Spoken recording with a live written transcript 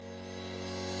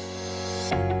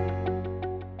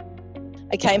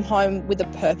I came home with a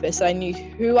purpose. I knew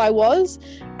who I was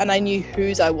and I knew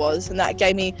whose I was, and that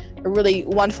gave me a really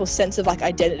wonderful sense of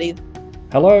identity.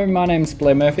 Hello, my name's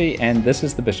Blair Murphy and this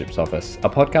is The Bishop's Office, a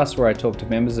podcast where I talk to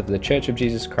members of the Church of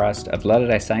Jesus Christ of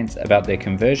Latter-day Saints about their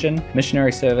conversion,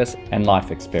 missionary service and life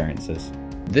experiences.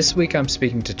 This week I'm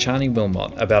speaking to Chani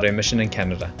Wilmot about her mission in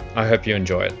Canada. I hope you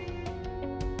enjoy it.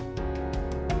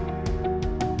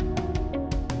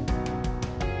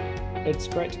 It's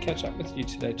great to catch up with you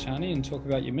today, Chani, and talk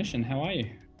about your mission. How are you?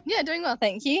 Yeah, doing well,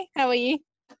 thank you. How are you?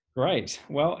 Great.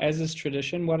 Well, as is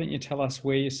tradition, why don't you tell us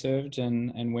where you served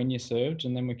and when you served,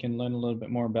 and then we can learn a little bit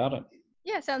more about it.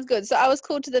 Yeah, sounds good. So I was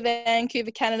called to the Vancouver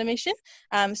Canada Mission,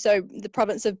 so the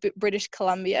province of British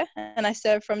Columbia, and I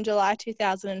served from July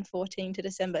 2014 to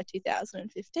December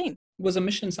 2015. Was a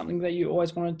mission something that you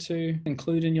always wanted to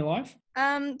include in your life?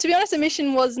 To be honest, a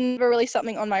mission was never really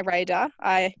something on my radar.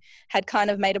 I had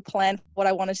kind of made a plan for what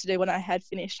I wanted to do when I had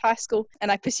finished high school,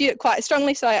 and I pursued it quite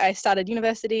strongly. So I started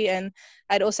university, and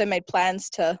I'd also made plans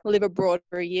to live abroad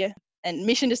for a year. And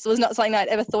mission just was not something I'd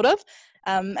ever thought of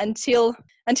until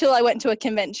I went to a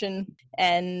convention,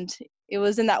 and it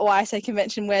was in that YSA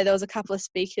convention where there was a couple of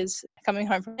speakers coming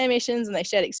home from their missions and they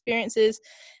shared experiences,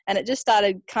 and it just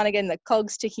started kind of getting the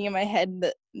cogs ticking in my head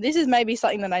that this is maybe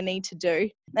something that I need to do.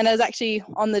 And I was actually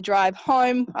on the drive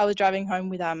home. I was driving home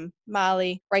with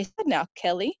Marley, Race, now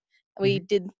Kelly. We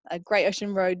did a Great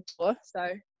Ocean Road tour,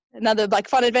 so another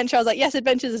fun adventure. I was like, yes,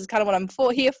 adventures is kind of what I'm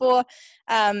here for.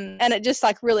 And it just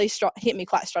really hit me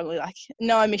quite strongly.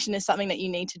 No, mission is something that you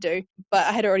need to do. But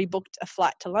I had already booked a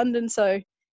flight to London, so it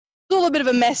was all a bit of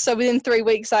a mess. So within 3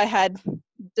 weeks, I had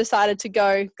decided to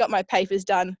go, got my papers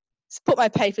done, put my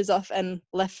papers off and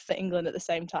left for England at the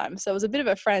same time. So it was a bit of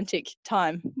a frantic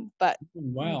time, but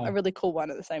a really cool one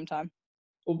at the same time.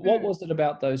 What was it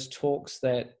about those talks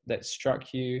that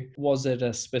struck you? Was it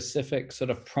a specific sort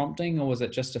of prompting, or was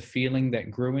it just a feeling that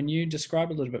grew in you?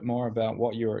 Describe a little bit more about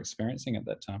what you were experiencing at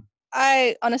that time.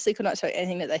 I honestly could not tell you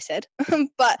anything that they said,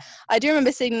 but I do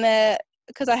remember sitting there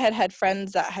because I had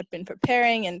friends that had been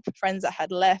preparing and friends that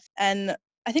had left. And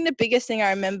I think the biggest thing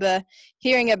I remember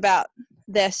hearing about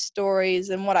their stories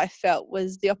and what I felt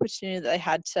was the opportunity that they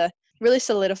had to really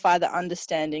solidify the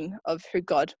understanding of who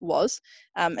God was,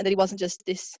 and that he wasn't just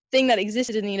this thing that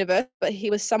existed in the universe, but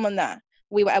he was someone that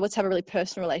we were able to have a really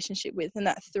personal relationship with, and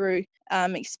that through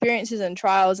experiences and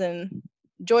trials and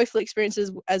joyful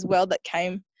experiences as well that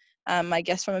came, I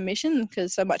guess, from a mission,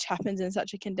 because so much happens in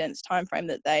such a condensed time frame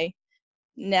that they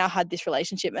now had this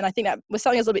relationship. And I think that was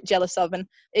something I was a little bit jealous of, and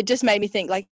it just made me think,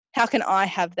 how can I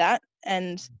have that,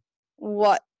 and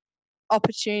what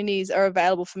opportunities are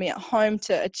available for me at home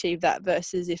to achieve that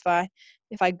versus if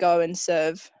I go and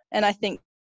serve. And I think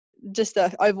just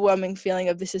the overwhelming feeling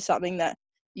of this is something that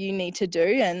you need to do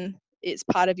and it's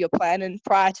part of your plan. And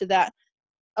prior to that,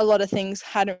 a lot of things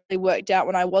hadn't really worked out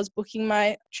when I was booking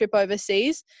my trip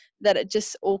overseas, that it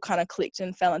just all kind of clicked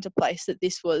and fell into place that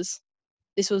this was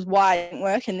why it didn't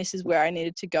work and this is where I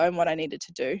needed to go and what I needed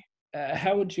to do.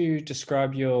 How would you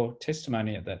describe your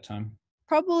testimony at that time?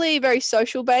 Probably very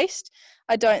social based.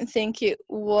 I don't think it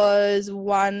was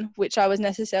one which I was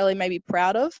necessarily maybe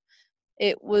proud of.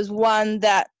 It was one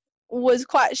that was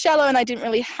quite shallow, and I didn't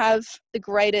really have the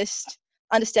greatest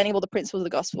understanding of all the principles of the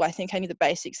gospel. I think I knew the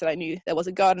basics, that I knew there was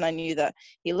a God and I knew that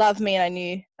he loved me and I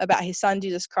knew about his son,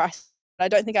 Jesus Christ. I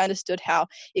don't think I understood how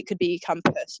it could become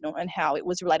personal and how it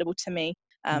was relatable to me.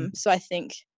 So I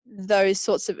think those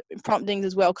sorts of promptings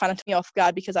as well kind of took me off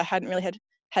guard, because I hadn't really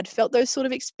had felt those sort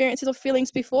of experiences or feelings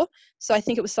before. So I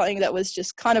think it was something that was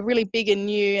just kind of really big and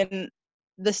new, and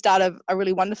the start of a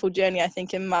really wonderful journey, I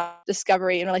think, in my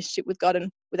discovery and relationship with God and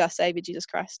with our Saviour, Jesus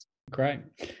Christ. Great.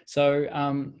 So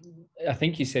I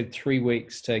think you said 3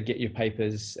 weeks to get your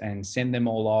papers and send them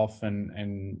all off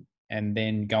and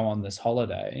then go on this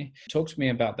holiday. Talk to me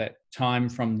about that time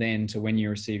from then to when you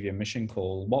receive your mission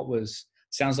call.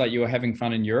 Sounds like you were having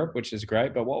fun in Europe, which is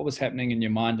great, but what was happening in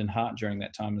your mind and heart during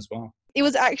that time as well? It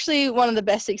was actually one of the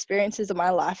best experiences of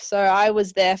my life. So I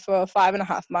was there for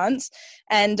 5.5 months,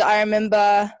 and I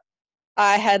remember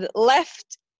I had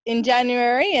left in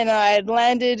January and I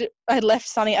had left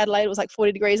sunny Adelaide. It was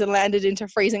 40 degrees and landed into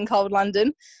freezing cold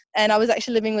London. And I was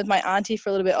actually living with my auntie for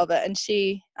a little bit of it, and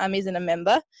she isn't a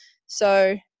member.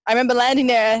 So I remember landing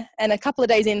there and a couple of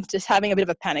days in just having a bit of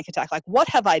a panic attack. What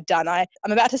have I done? I'm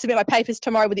about to submit my papers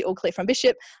tomorrow with the all clear from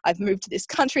Bishop. I've moved to this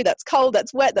country that's cold,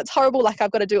 that's wet, that's horrible. I've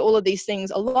got to do all of these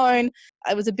things alone.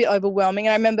 It was a bit overwhelming.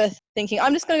 And I remember thinking,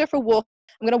 I'm just going to go for a walk.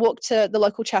 I'm going to walk to the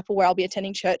local chapel where I'll be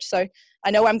attending church. So I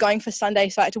know where I'm going for Sunday,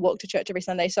 so I had to walk to church every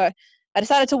Sunday. So I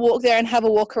decided to walk there and have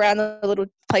a walk around the little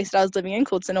place that I was living in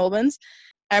called St. Albans.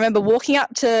 I remember walking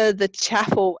up to the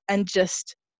chapel and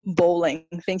just bawling,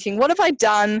 thinking, what have I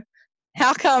done?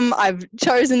 How come I've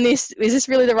chosen this? Is this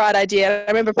really the right idea? I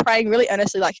remember praying really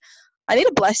earnestly, like, I need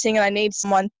a blessing and I need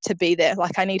someone to be there.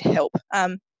 Like, I need help.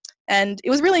 And it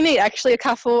was really neat. Actually,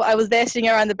 I was there sitting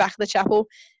around the back of the chapel,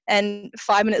 and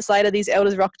 5 minutes later, these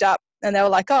elders rocked up and they were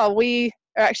like, oh, we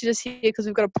are actually just here because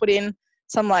we've got to put in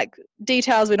some like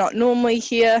details we're not normally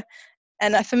here.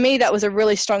 And for me, that was a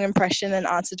really strong impression and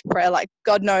answer to prayer. Like,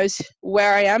 God knows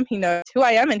where I am. He knows who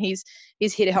I am, and he's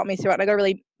here to help me through it. And I got a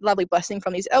really lovely blessing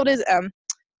from these elders. And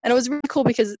it was really cool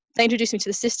because they introduced me to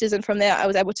the sisters. And from there, I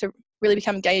was able to really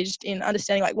become engaged in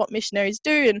understanding like what missionaries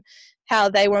do and how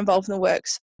they were involved in the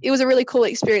works. It was a really cool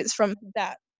experience from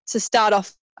that. To start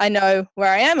off, I know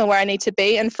where I am and where I need to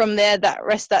be. And from there, that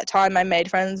rest of that time, I made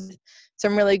friends,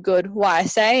 some really good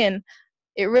YSA. And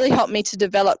it really helped me to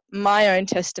develop my own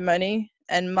testimony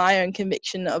and my own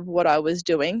conviction of what I was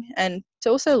doing, and to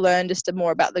also learn just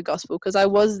more about the gospel, because I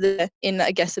was there in,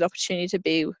 I guess, an opportunity to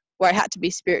be where I had to be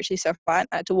spiritually self-reliant.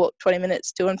 I had to walk 20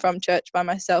 minutes to and from church by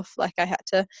myself. Like, I had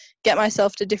to get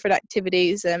myself to different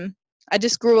activities, and I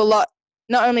just grew a lot,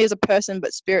 not only as a person,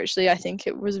 but spiritually. I think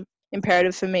it was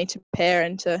imperative for me to prepare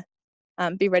and to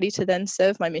be ready to then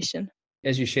serve my mission.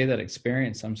 As you share that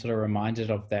experience, I'm sort of reminded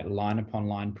of that line upon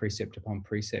line, precept upon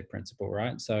precept principle,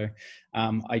 right? So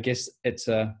I guess it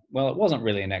wasn't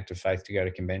really an act of faith to go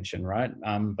to convention, right?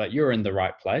 But you're in the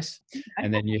right place,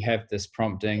 and then you have this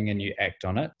prompting and you act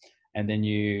on it, and then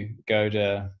you go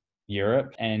to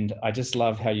Europe. And I just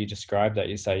love how you describe that.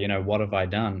 You say, what have I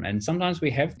done? And sometimes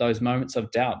we have those moments of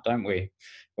doubt, don't we?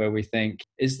 Where we think,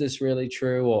 is this really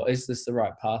true, or is this the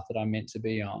right path that I'm meant to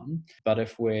be on? But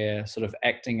if we're sort of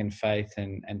acting in faith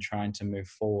and trying to move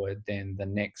forward, then the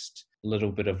next little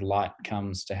bit of light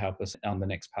comes to help us on the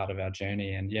next part of our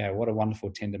journey. And yeah, what a wonderful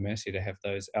tender mercy to have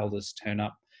those elders turn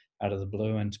up out of the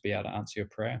blue and to be able to answer your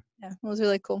prayer. Yeah, it was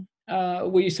really cool.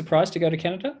 Were you surprised to go to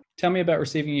Canada? Tell me about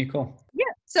receiving your call. Yeah,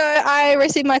 so I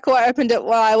received my call. I opened it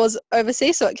while I was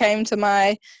overseas, so it came to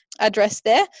my address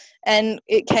there, and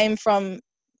it came from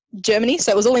Germany,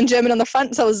 so it was all in German on the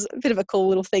front, so it was a bit of a cool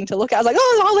little thing to look at. I was like,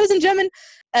 oh, all those in German.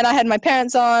 And I had my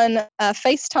parents on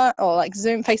FaceTime, or like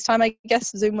Zoom, FaceTime, I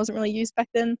guess. Zoom wasn't really used back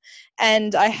then.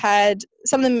 And I had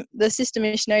some of the sister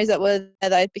missionaries that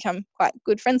I'd become quite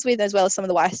good friends with, as well as some of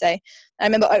the YSA. I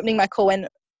remember opening my call when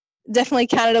definitely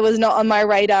Canada was not on my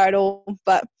radar at all,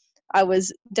 but I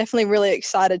was definitely really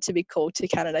excited to be called to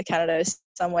Canada. Canada is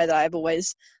somewhere that I've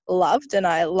always loved, and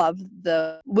I love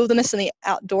the wilderness and the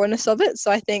outdoorness of it.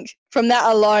 So I think from that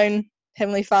alone,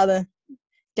 Heavenly Father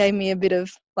gave me a bit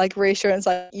of like reassurance,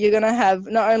 like, you're going to have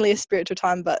not only a spiritual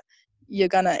time, but you're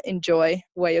going to enjoy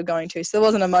where you're going to. So there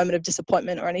wasn't a moment of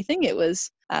disappointment or anything. It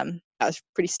was, I was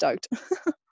pretty stoked.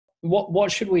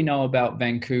 What should we know about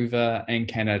Vancouver and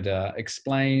Canada?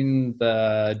 Explain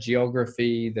the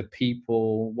geography, the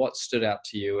people. What stood out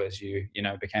to you as you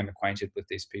became acquainted with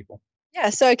these people? Yeah,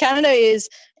 so Canada is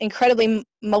incredibly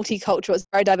multicultural. It's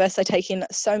very diverse. They take in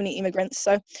so many immigrants.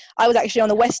 So I was actually on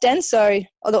the West End, so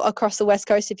across the West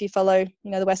Coast. If you follow,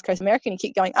 the West Coast America, and you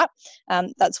keep going up,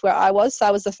 that's where I was. So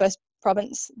I was the first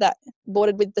province that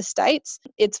bordered with the States.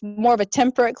 It's more of a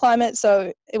temperate climate,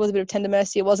 so it was a bit of tender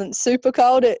mercy. It wasn't super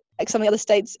cold, like some of the other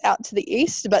states out to the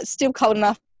east, but still cold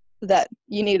enough that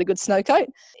you needed a good snow coat.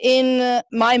 In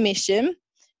my mission,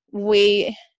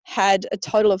 we had a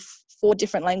total of 4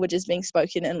 different languages being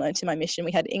spoken and learned in my mission.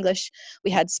 We had English, we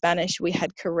had Spanish, we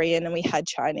had Korean, and we had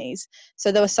Chinese.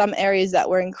 So there were some areas that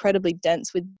were incredibly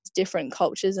dense with different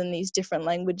cultures and these different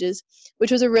languages, which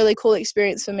was a really cool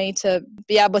experience for me to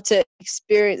be able to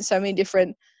experience so many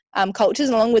different cultures.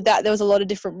 And along with that, there was a lot of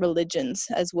different religions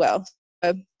as well.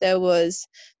 So there was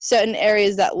certain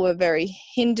areas that were very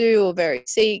Hindu or very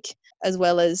Sikh, as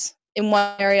well as in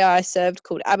one area I served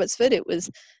called Abbotsford. It was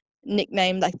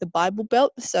nicknamed like the Bible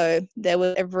Belt. So there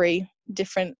was every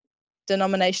different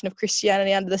denomination of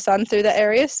Christianity under the sun through that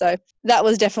area. So that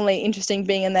was definitely interesting,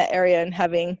 being in that area and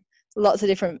having lots of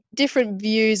different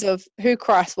views of who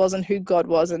Christ was and who God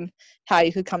was and how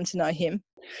you could come to know him.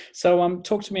 So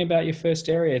talk to me about your first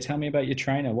area. Tell me about your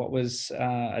trainer. What was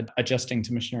adjusting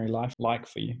to missionary life like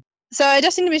for you? So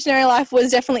adjusting to missionary life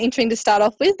was definitely interesting to start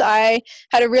off with. I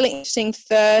had a really interesting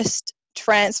first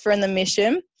transfer in the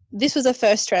mission. This was the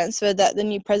first transfer that the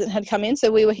new president had come in, so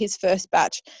we were his first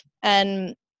batch.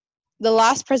 And the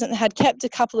last president had kept a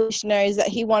couple of missionaries that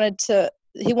he wanted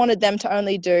them to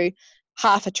only do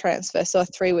half a transfer, so a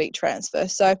 3-week transfer.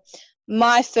 So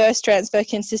my first transfer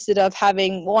consisted of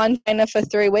having one trainer for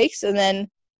 3 weeks and then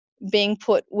being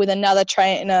put with another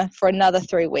trainer for another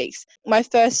 3 weeks. My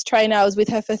first trainer, I was with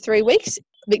her for 3 weeks.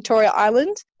 Victoria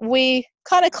Island. We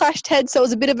kind of clashed heads, so it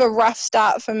was a bit of a rough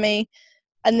start for me.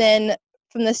 And then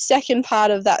from the second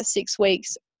part of that 6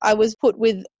 weeks, I was put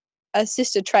with a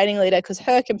sister training leader because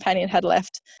her companion had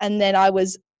left. And then I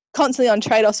was constantly on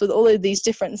trade-offs with all of these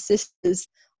different sisters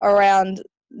around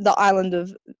the island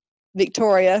of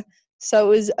Victoria. So it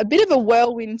was a bit of a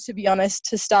whirlwind, to be honest,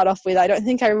 to start off with. I don't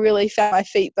think I really found my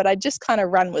feet, but I just kind of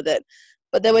ran with it.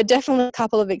 But there were definitely a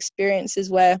couple of experiences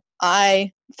where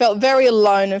I felt very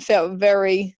alone and felt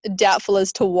very doubtful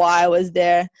as to why I was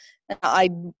there. And I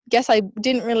guess I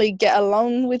didn't really get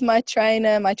along with my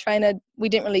trainer. We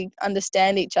didn't really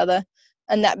understand each other.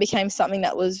 And that became something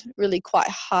that was really quite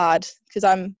hard because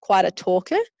I'm quite a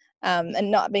talker. And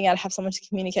not being able to have someone to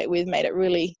communicate with made it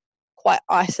really quite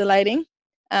isolating.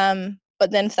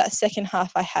 But then for that second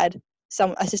half, I had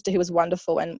a sister who was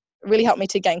wonderful and really helped me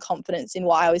to gain confidence in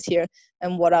why I was here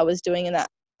and what I was doing, and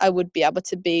that I would be able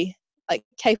to be like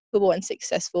capable and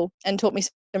successful, and taught me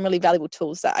some really valuable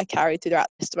tools that I carried throughout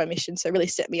the rest of my mission. So really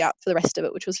set me up for the rest of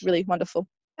it, which was really wonderful.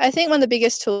 I think one of the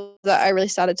biggest tools that I really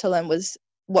started to learn was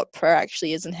what prayer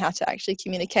actually is and how to actually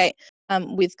communicate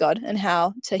with God and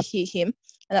how to hear him.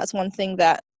 And that's one thing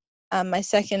that my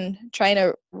second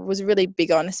trainer was really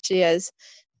big on, especially as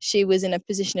she was in a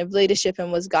position of leadership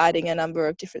and was guiding a number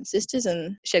of different sisters,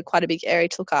 and she had quite a big area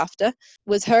to look after,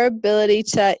 was her ability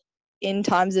to, in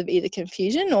times of either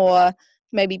confusion or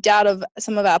maybe doubt of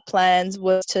some of our plans,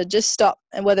 was to just stop,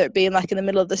 and whether it be in the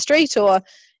middle of the street or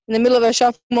in the middle of a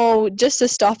shopping mall, just to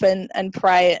stop and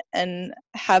pray and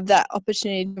have that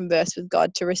opportunity to converse with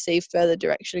God to receive further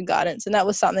direction and guidance. And that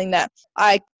was something that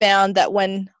I found that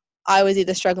when I was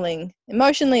either struggling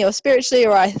emotionally or spiritually,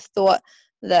 or I thought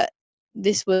that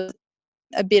this was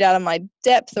a bit out of my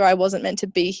depth or I wasn't meant to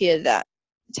be here, that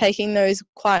taking those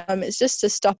quiet moments just to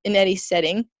stop in any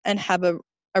setting and have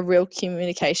a real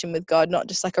communication with God, not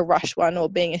just like a rush one or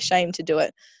being ashamed to do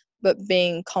it, but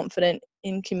being confident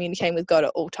in communicating with God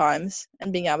at all times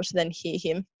and being able to then hear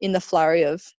him in the flurry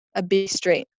of a big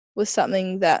street, was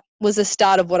something that was the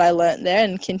start of what I learned there,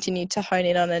 and continued to hone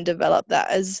in on and develop that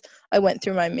as I went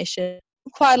through my mission.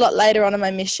 Quite a lot later on in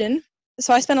my mission,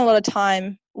 so I spent a lot of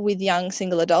time with young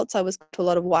single adults. I was to a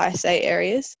lot of YSA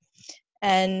areas,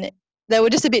 and they were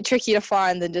just a bit tricky to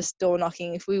find than just door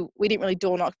knocking. If we didn't really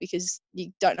door knock because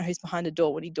you don't know who's behind a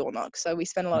door when you door knock. So we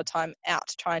spent a lot of time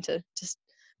out trying to just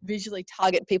visually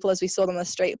target people as we saw them on the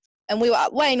street. And we were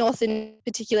up way north in a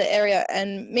particular area,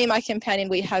 and me and my companion,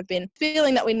 we have been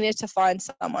feeling that we needed to find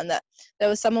someone, that there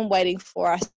was someone waiting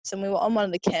for us. And we were on one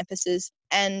of the campuses,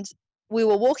 and we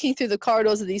were walking through the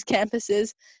corridors of these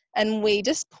campuses, and we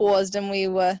just paused, and we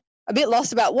were a bit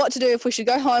lost about what to do, if we should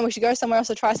go home, we should go somewhere else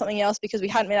or try something else, because we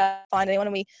hadn't been able to find anyone.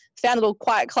 And we found a little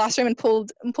quiet classroom and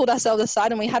pulled ourselves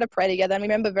aside, and we had a prayer together. And I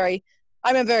remember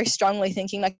very strongly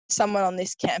thinking, like, someone on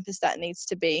this campus that needs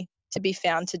to be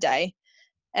found today.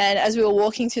 And as we were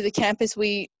walking through the campus,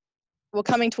 we were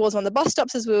coming towards one of the bus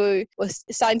stops as we were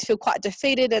starting to feel quite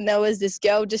defeated, and there was this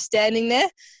girl just standing there,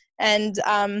 and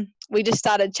we just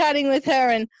started chatting with her,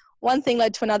 and one thing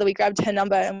led to another. We grabbed her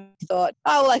number and we thought,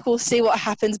 we'll see what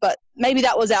happens, but maybe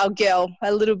that was our girl.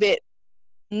 A little bit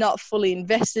not fully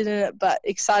invested in it, but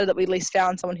excited that we at least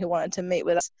found someone who wanted to meet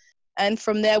with us. And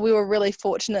from there, we were really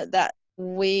fortunate that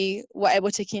we were able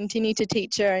to continue to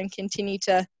teach her and continue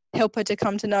to help her to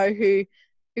come to know who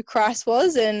Christ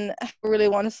was, and have a really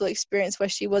wonderful experience where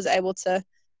she was able to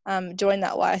join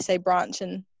that YSA branch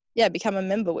and become a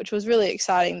member, which was really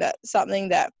exciting. That's something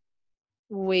that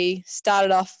we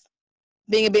started off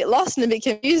being a bit lost and a bit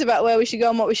confused about where we should go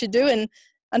and what we should do, and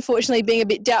unfortunately being a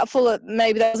bit doubtful that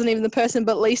maybe that wasn't even the person,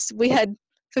 but at least we had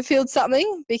fulfilled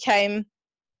something, became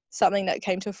something that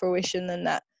came to fruition. And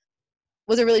that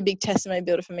was a really big testimony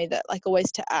builder for me, that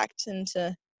always to act and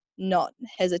to not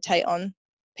hesitate on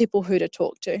people who to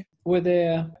talk to. Were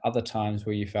there other times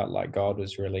where you felt like God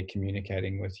was really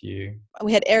communicating with you?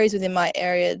 We had areas within my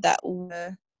area that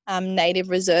were native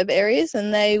reserve areas,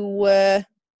 and they were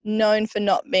known for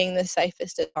not being the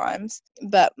safest at times.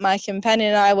 But my companion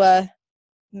and I were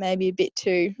maybe a bit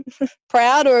too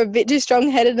proud or a bit too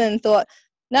strong-headed, and thought,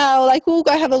 no, we'll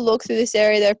go have a look through this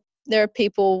area. There are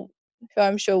people who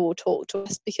I'm sure will talk to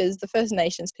us, because the First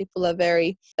Nations people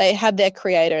they have their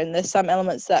creator, and there's some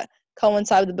elements that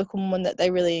coincide with the Book of Mormon that they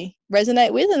really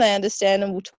resonate with and they understand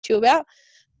and will talk to you about.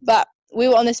 But we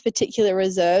were on this particular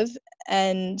reserve,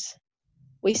 and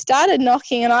we started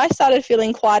knocking, and I started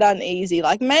feeling quite uneasy,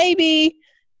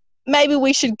 maybe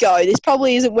we should go. This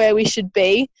probably isn't where we should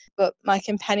be. But my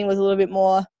companion was a little bit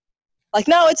more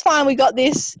no, it's fine, we got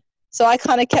this. So I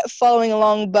kind of kept following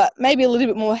along, but maybe a little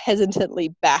bit more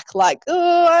hesitantly back,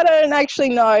 I don't actually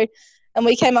know. And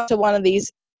we came up to one of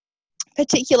these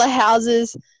particular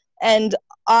houses, and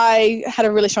I had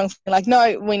a really strong feeling like,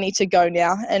 no, we need to go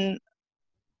now. And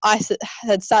I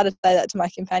had started to say that to my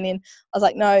companion. I was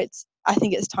like, no, I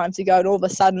think it's time to go. And all of a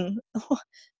sudden,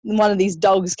 one of these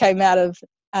dogs came out of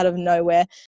nowhere.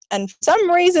 And for some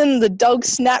reason, the dog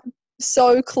snapped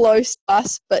so close to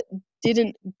us, but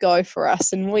didn't go for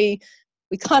us. And we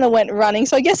kind of went running.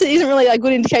 So I guess it isn't really a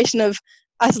good indication of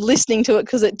us listening to it,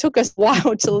 because it took us a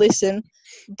while to listen.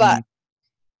 But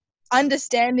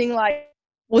understanding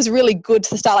was really good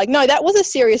to start. Like, no, that was a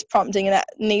serious prompting and that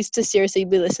needs to seriously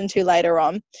be listened to later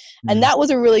on. And that was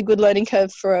a really good learning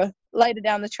curve for later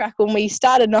down the track when we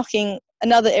started knocking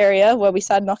another area where we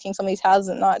started knocking some of these houses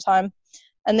at night time.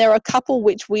 And there were a couple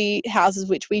houses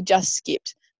which we just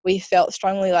skipped. We felt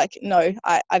strongly like, no,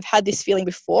 I've had this feeling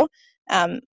before,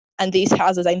 and these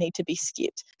houses, they need to be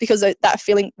skipped, because that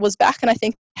feeling was back. And I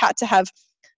think I had to have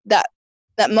that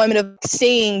moment of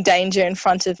seeing danger in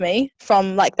front of me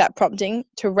from that prompting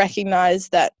to recognize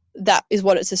that is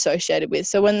what it's associated with.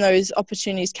 So when those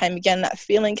opportunities came again, that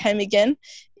feeling came again,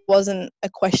 it wasn't a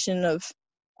question of,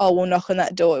 oh, we'll knock on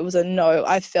that door. It was a, no,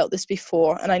 I've felt this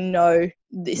before and I know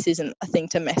this isn't a thing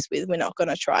to mess with. We're not going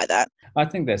to try that. I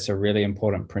think that's a really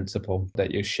important principle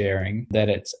that you're sharing, that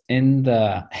it's in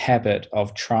the habit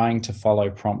of trying to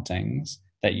follow promptings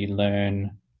that you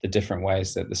learn the different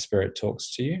ways that the Spirit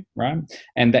talks to you, right?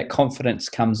 And that confidence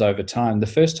comes over time. The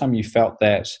first time you felt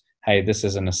that, hey, this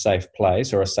isn't a safe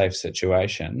place or a safe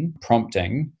situation,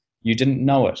 prompting, you didn't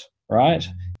know it, right?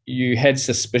 You had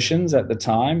suspicions at the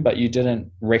time, but you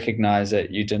didn't recognize it.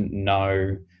 You didn't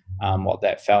know what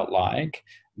that felt like.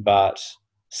 But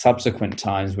subsequent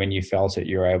times when you felt it,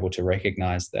 you were able to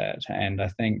recognize that. And I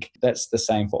think that's the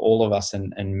same for all of us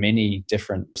in many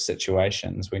different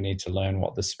situations. We need to learn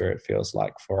what the Spirit feels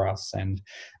like for us. And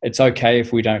it's okay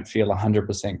if we don't feel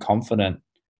 100% confident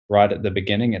right at the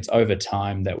beginning. It's over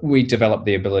time that we develop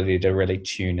the ability to really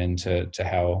tune into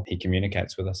how He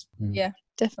communicates with us. Yeah,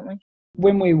 definitely.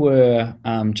 When we were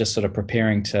just sort of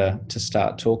preparing to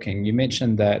start talking, you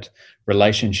mentioned that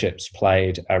relationships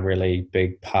played a really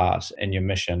big part in your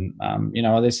mission.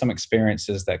 Are there some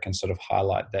experiences that can sort of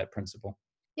highlight that principle?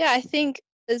 Yeah, I think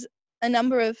there's a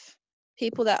number of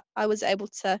people that I was able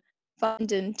to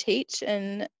find and teach,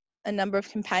 and a number of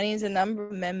companions, a number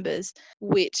of members,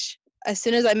 which as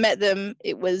soon as I met them,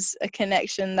 it was a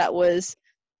connection that was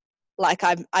like,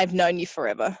 I've known you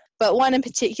forever. But one in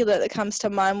particular that comes to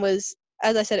mind was,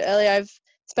 as I said earlier, I've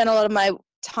spent a lot of my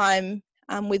time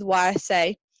with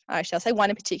YSA. Actually, I'll say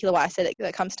one in particular, YSA,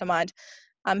 that comes to mind,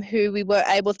 who we were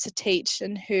able to teach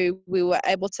and who we were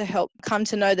able to help come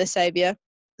to know the Saviour.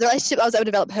 The relationship I was able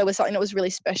to develop with her was something that was really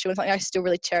special and something I still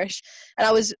really cherish. And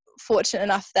I was fortunate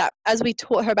enough that as we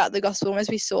taught her about the gospel and as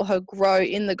we saw her grow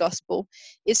in the gospel,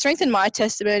 it strengthened my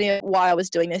testimony of why I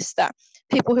was doing this, that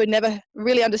people who had never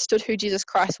really understood who Jesus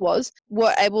Christ was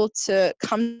were able to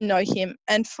come to know Him.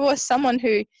 And for someone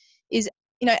who is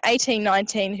 18,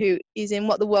 19, who is in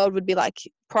what the world would be like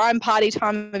prime party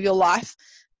time of your life,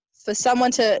 for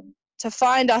someone to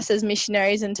find us as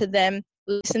missionaries and to them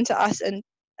listen to us and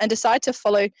decide to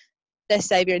follow their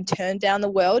Saviour and turn down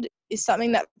the world is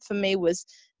something that for me was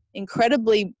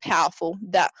incredibly powerful,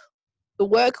 that the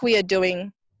work we are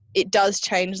doing, it does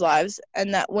change lives,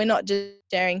 and that we're not just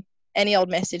sharing any old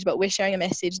message, but we're sharing a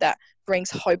message that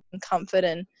brings hope and comfort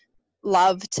and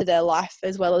love to their life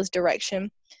as well as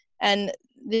direction. And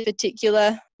the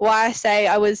particular YSA,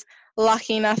 I was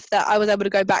lucky enough that I was able to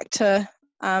go back to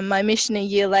my mission a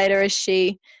year later, as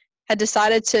she had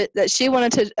decided that she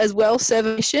wanted to as well serve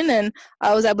a mission, and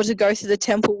I was able to go through the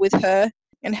temple with her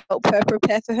and help her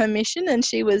prepare for her mission, and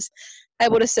she was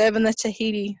able to serve in the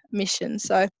Tahiti mission.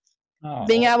 So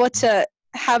being able to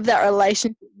have that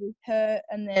relationship with her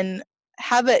and then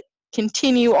have it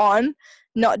continue on,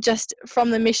 not just from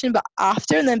the mission but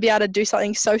after, and then be able to do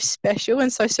something so special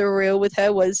and so surreal with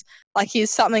her was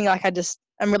something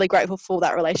I'm really grateful for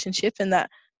that relationship, and that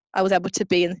I was able to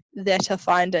be there to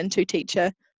find and to teach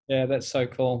her. Yeah, that's so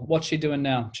cool. What's she doing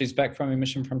now? She's back from a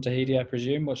mission from Tahiti, I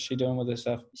presume. What's she doing with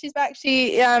herself? She's back.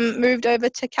 She moved over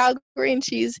to Calgary and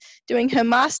she's doing her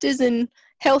master's in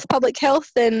public health,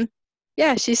 and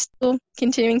yeah, she's still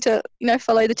continuing to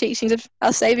follow the teachings of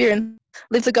our Saviour and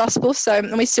live the gospel.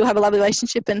 And we still have a lovely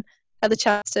relationship and have the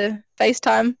chance to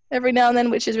FaceTime every now and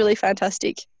then, which is really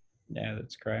fantastic. Yeah,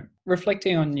 that's great.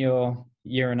 Reflecting on your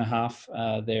year and a half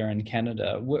there in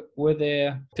Canada, were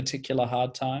there particular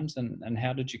hard times, and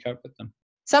how did you cope with them?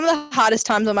 Some of the hardest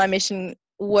times on my mission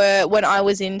were when I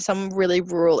was in some really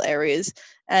rural areas,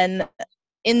 and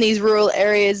in these rural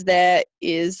areas there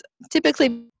is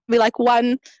typically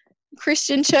one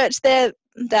Christian church there,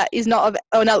 that is not of,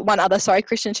 oh no, one other, sorry,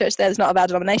 Christian church that is not of our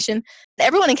denomination.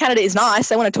 Everyone in Canada is nice.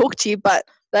 They want to talk to you, but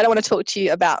they don't want to talk to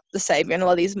you about the Saviour. In a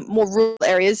lot of these more rural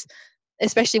areas,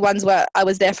 especially ones where I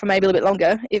was there for maybe a little bit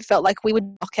longer, it felt like we would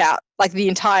knock out like the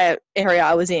entire area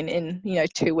I was in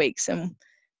 2 weeks. And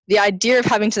the idea of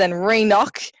having to then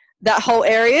re-knock that whole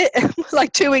area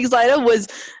like 2 weeks later was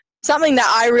something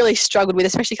that I really struggled with,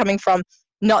 especially coming from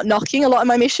not knocking a lot in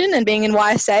my mission and being in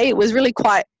YSA. It was really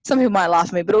quite, some people might laugh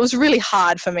at me, but it was really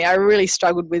hard for me. I really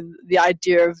struggled with the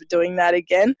idea of doing that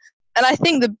again. And I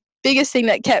think the biggest thing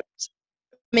that kept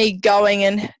me going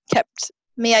and kept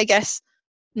me, I guess,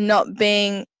 not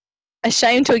being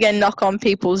ashamed to again knock on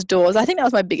people's doors. I think that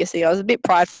was my biggest thing. I was a bit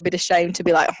prideful, a bit ashamed to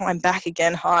be like, oh, I'm back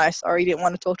again. Hi, sorry you didn't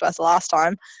want to talk to us last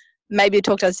time. Maybe you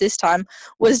talk to us this time.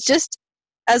 Was just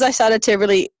as I started to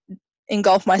really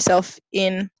engulf myself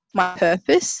in my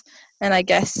purpose and I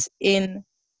guess in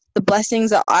the blessings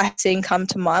that I've seen come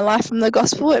to my life from the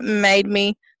gospel, it made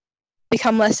me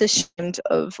become less ashamed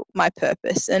of my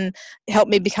purpose and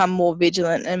helped me become more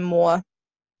vigilant and more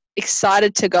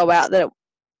excited to go out. That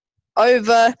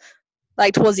over,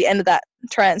 like towards the end of that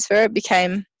transfer, it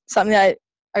became something that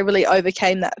I really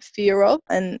overcame that fear of,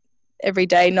 and every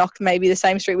day knocked maybe the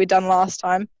same street we'd done last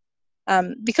time,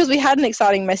 because we had an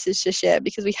exciting message to share,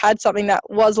 because we had something that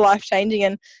was life-changing,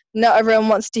 and not everyone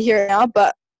wants to hear it now,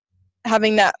 but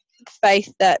having that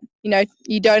faith that,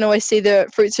 you don't always see the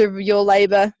fruits of your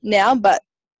labor now, but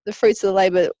the fruits of the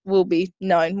labor will be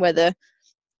known, whether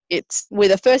it's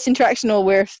with a first interaction or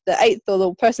with the 8th or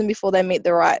the person before they meet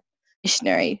the right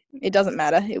missionary. It doesn't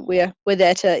matter. We're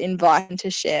there to invite and to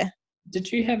share.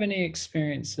 Did you have any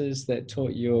experiences that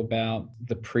taught you about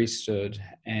the priesthood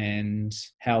and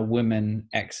how women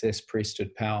access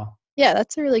priesthood power? Yeah,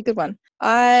 that's a really good one.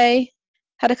 I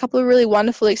had a couple of really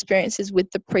wonderful experiences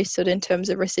with the priesthood in terms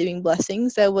of receiving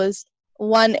blessings. There was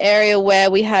one area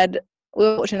where we were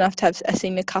fortunate enough to have a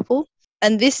senior couple,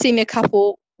 and this senior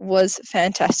couple was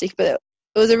fantastic, but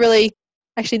it was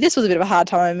this was a bit of a hard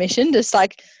time on mission. Just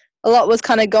like a lot was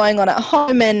kind of going on at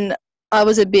home, and I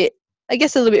was a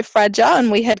little bit fragile,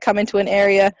 and we had come into an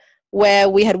area where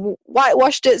we had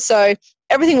whitewashed it, so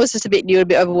everything was just a bit new, a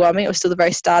bit overwhelming. It was still the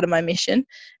very start of my mission,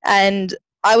 and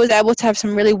I was able to have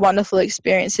some really wonderful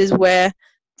experiences where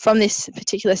from this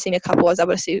particular senior couple I was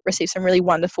able to receive some really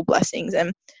wonderful blessings,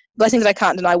 and blessings that I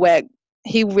can't deny, where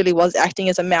he really was acting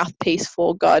as a mouthpiece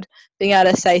for God, being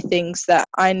able to say things that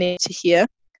I need to hear,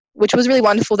 which was really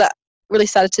wonderful. That really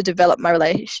started to develop my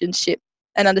relationship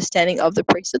and understanding of the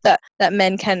priesthood, that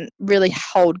men can really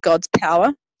hold God's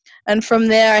power. And from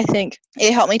there, I think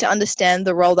it helped me to understand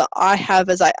the role that I have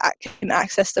as I can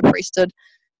access the priesthood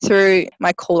through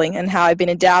my calling and how I've been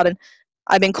endowed and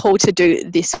I've been called to do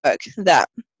this work, that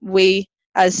we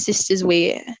as sisters,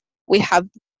 we have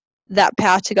that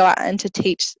power to go out and to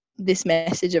teach this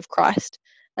message of Christ,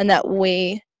 and that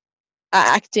we are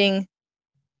acting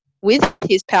with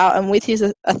his power and with his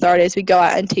authority as we go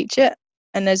out and teach it,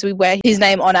 and as we wear his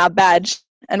name on our badge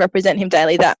and represent him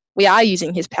daily, that we are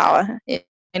using his power. It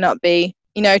may not be,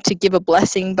 to give a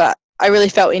blessing, but I really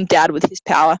felt endowed with his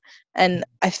power, and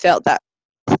I felt that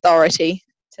authority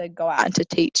to go out and to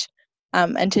teach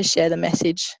and to share the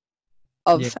message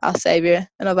of our Saviour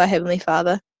and of our Heavenly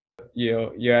Father.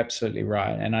 You're absolutely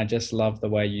right. And I just love the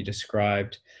way you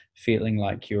described feeling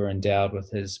like you're endowed with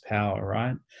his power,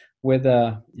 right?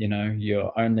 Whether,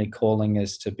 your only calling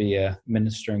is to be a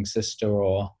ministering sister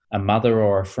or a mother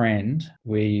or a friend,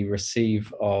 we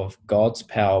receive of God's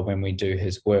power when we do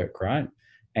his work, right?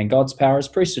 And God's power is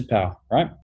priesthood power, right?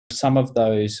 Some of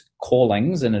those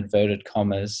callings, in inverted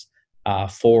commas, are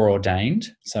foreordained.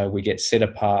 So we get set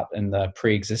apart in the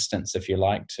pre-existence, if you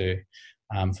like, to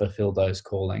fulfill those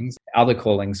callings. Other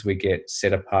callings we get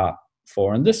set apart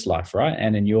for in this life, right?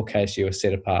 And in your case, you were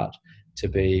set apart to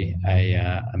be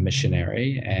a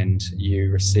missionary, and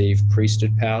you receive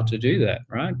priesthood power to do that,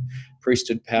 right?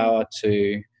 Priesthood power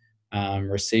to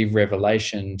receive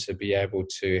revelation, to be able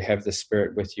to have the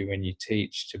Spirit with you when you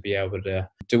teach, to be able to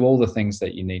do all the things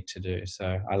that you need to do.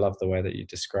 So I love the way that you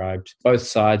described both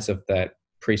sides of that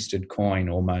priesthood coin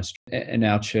almost. In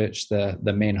our church, the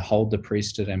men hold the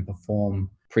priesthood and perform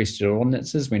priesthood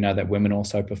ordinances. We know that women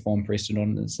also perform priesthood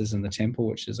ordinances in the temple,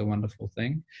 which is a wonderful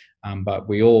thing. But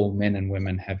we all, men and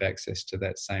women, have access to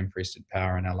that same priesthood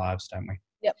power in our lives, don't we?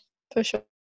 Yep, for sure.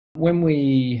 When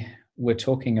we were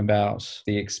talking about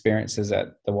the experiences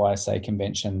at the YSA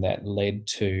convention that led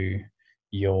to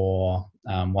your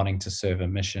wanting to serve a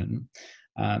mission,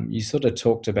 you sort of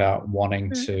talked about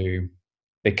wanting to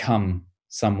become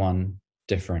someone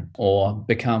different or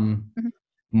become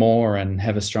more and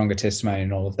have a stronger testimony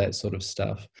and all of that sort of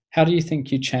stuff. How do you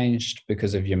think you changed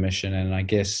because of your mission? And I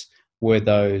guess, were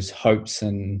those hopes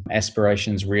and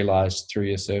aspirations realized through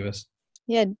your service?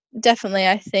 Yeah, definitely.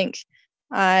 I think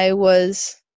I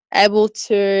was able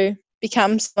to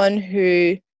become someone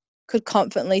who could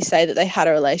confidently say that they had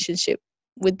a relationship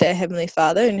with their Heavenly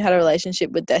Father and had a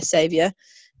relationship with their Savior,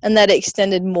 and that it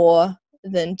extended more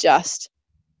than just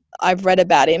I've read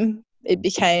about him. It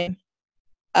became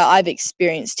I've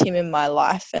experienced him in my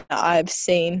life and I've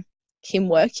seen him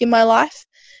work in my life,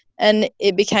 and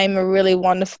it became a really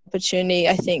wonderful opportunity.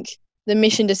 I think the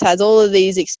mission just has all of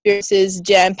these experiences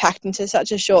jam-packed into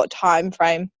such a short time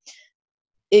frame.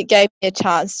 It gave me a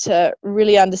chance to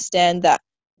really understand that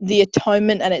the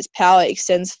atonement and its power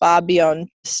extends far beyond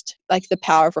just like the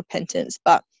power of repentance,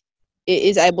 but it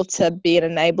is able to be an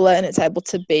enabler, and it's able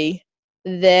to be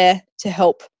there to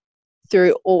help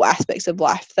through all aspects of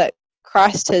life. That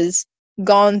Christ has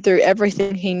gone through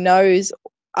everything. He knows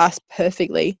us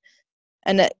perfectly,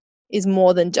 and it is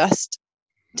more than just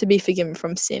to be forgiven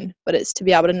from sin, but it's to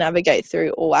be able to navigate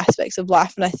through all aspects of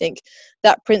life. And I think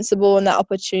that principle and that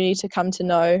opportunity to come to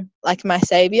know like my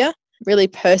Savior really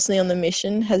personally on the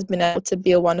mission has been able to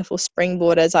be a wonderful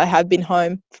springboard, as I have been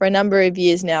home for a number of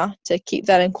years now, to keep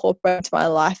that incorporated into my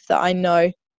life, that I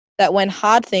know that when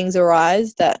hard things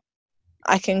arise, that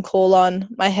I can call on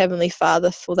my Heavenly Father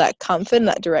for that comfort and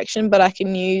that direction, but I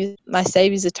can use my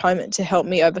Saviour's atonement to help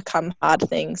me overcome hard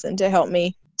things and to help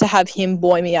me to have him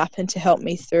buoy me up and to help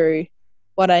me through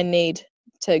what I need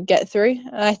to get through.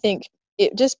 And I think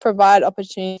it just provided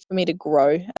opportunity for me to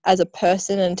grow as a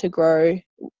person and to grow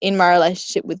in my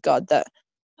relationship with God, that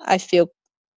I feel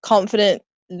confident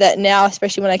that now,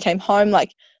 especially when I came home,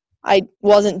 like I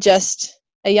wasn't just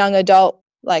a young adult,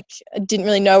 like I didn't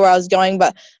really know where I was going,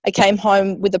 but I came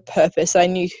home with a purpose. I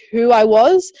knew who I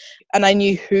was and I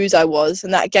knew whose I was,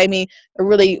 and that gave me a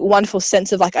really wonderful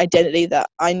sense of like identity, that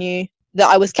I knew that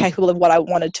I was capable of what I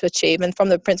wanted to achieve. And from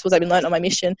the principles I've been learned on my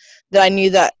mission, that I knew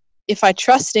that if I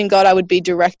trusted in God, I would be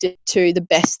directed to the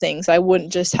best things. I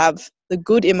wouldn't just have the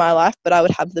good in my life, but I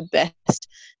would have the best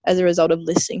as a result of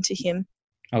listening to him.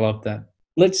 I love that.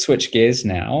 Let's switch gears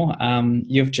now.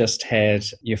 You've just had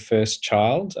your first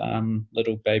child,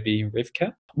 little baby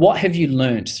Rivka. What have you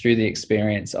learnt through the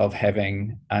experience of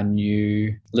having a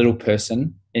new little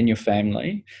person in your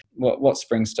family? What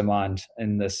springs to mind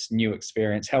in this new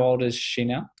experience? How old is she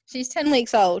now? She's 10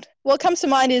 weeks old. What comes to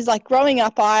mind is like growing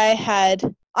up, I had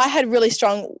really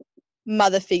strong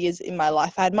mother figures in my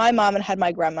life. I had my mum and had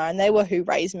my grandma, and they were who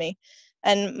raised me.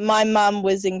 And my mum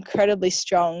was incredibly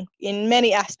strong in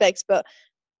many aspects, but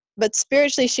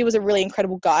spiritually, she was a really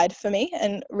incredible guide for me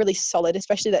and really solid,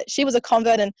 especially that she was a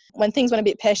convert. And when things went a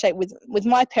bit pear-shaped with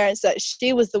my parents, that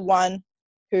she was the one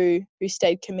who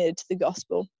stayed committed to the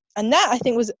gospel. And that, I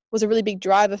think, was a really big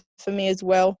driver for me as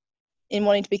well in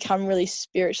wanting to become really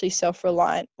spiritually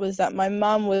self-reliant, was that my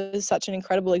mum was such an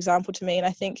incredible example to me. And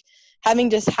I think having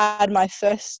just had my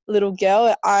first little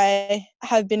girl, I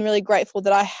have been really grateful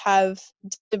that I have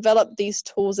developed these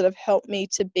tools that have helped me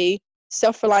to be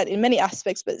self-reliant in many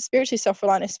aspects, but spiritually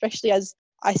self-reliant, especially as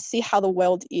I see how the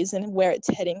world is and where it's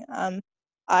heading.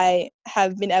 I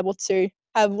have been able to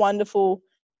have wonderful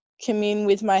commune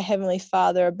with my Heavenly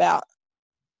Father about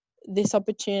this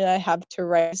opportunity I have to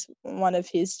raise one of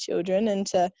his children and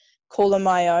to call her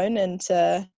my own and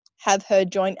to have her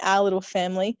join our little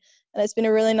family. And it's been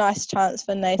a really nice chance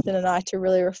for Nathan and I to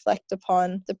really reflect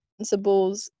upon the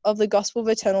principles of the Gospel of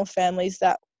Eternal Families,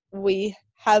 that we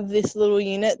have this little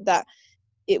unit, that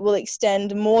it will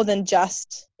extend more than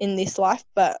just in this life,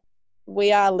 but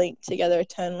we are linked together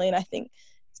eternally. And I think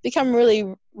it's become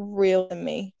really real to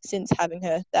me since having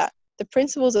her, that the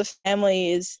principles of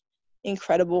family is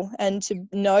incredible, and to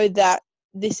know that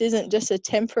this isn't just a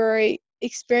temporary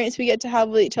experience we get to have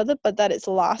with each other, but that it's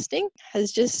lasting,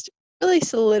 has just really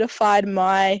solidified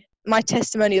my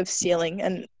testimony of sealing.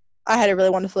 And I had a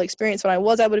really wonderful experience when I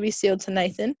was able to be sealed to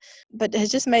Nathan, but it has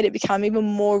just made it become even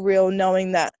more real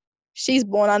knowing that she's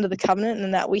born under the covenant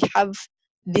and that we have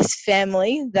this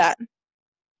family that,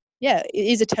 it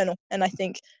is eternal. And I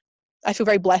think I feel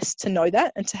very blessed to know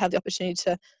that and to have the opportunity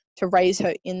to raise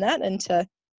her in that, and to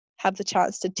have the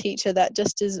chance to teach her that,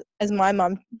 just as my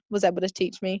mum was able to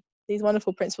teach me these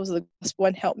wonderful principles of the gospel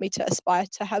and help me to aspire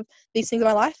to have these things in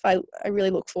my life. I really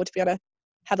look forward to be able to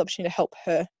have the opportunity to help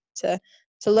her to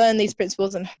learn these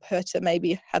principles and her to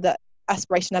maybe have that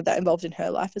aspiration, have that involved in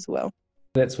her life as well.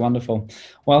 That's wonderful.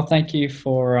 Well, thank you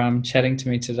for chatting to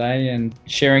me today and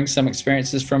sharing some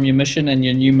experiences from your mission and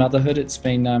your new motherhood. It's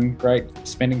been great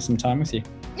spending some time with you.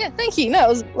 Yeah, thank you. No, it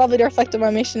was lovely to reflect on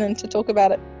my mission and to talk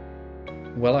about it.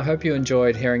 Well, I hope you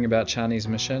enjoyed hearing about Chani's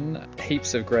mission.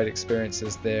 Heaps of great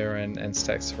experiences there and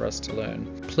stacks for us to learn.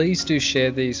 Please do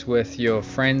share these with your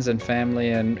friends and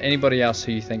family and anybody else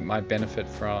who you think might benefit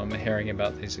from hearing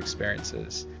about these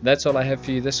experiences. That's all I have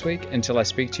for you this week until I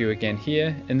speak to you again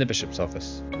here in the Bishop's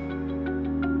office.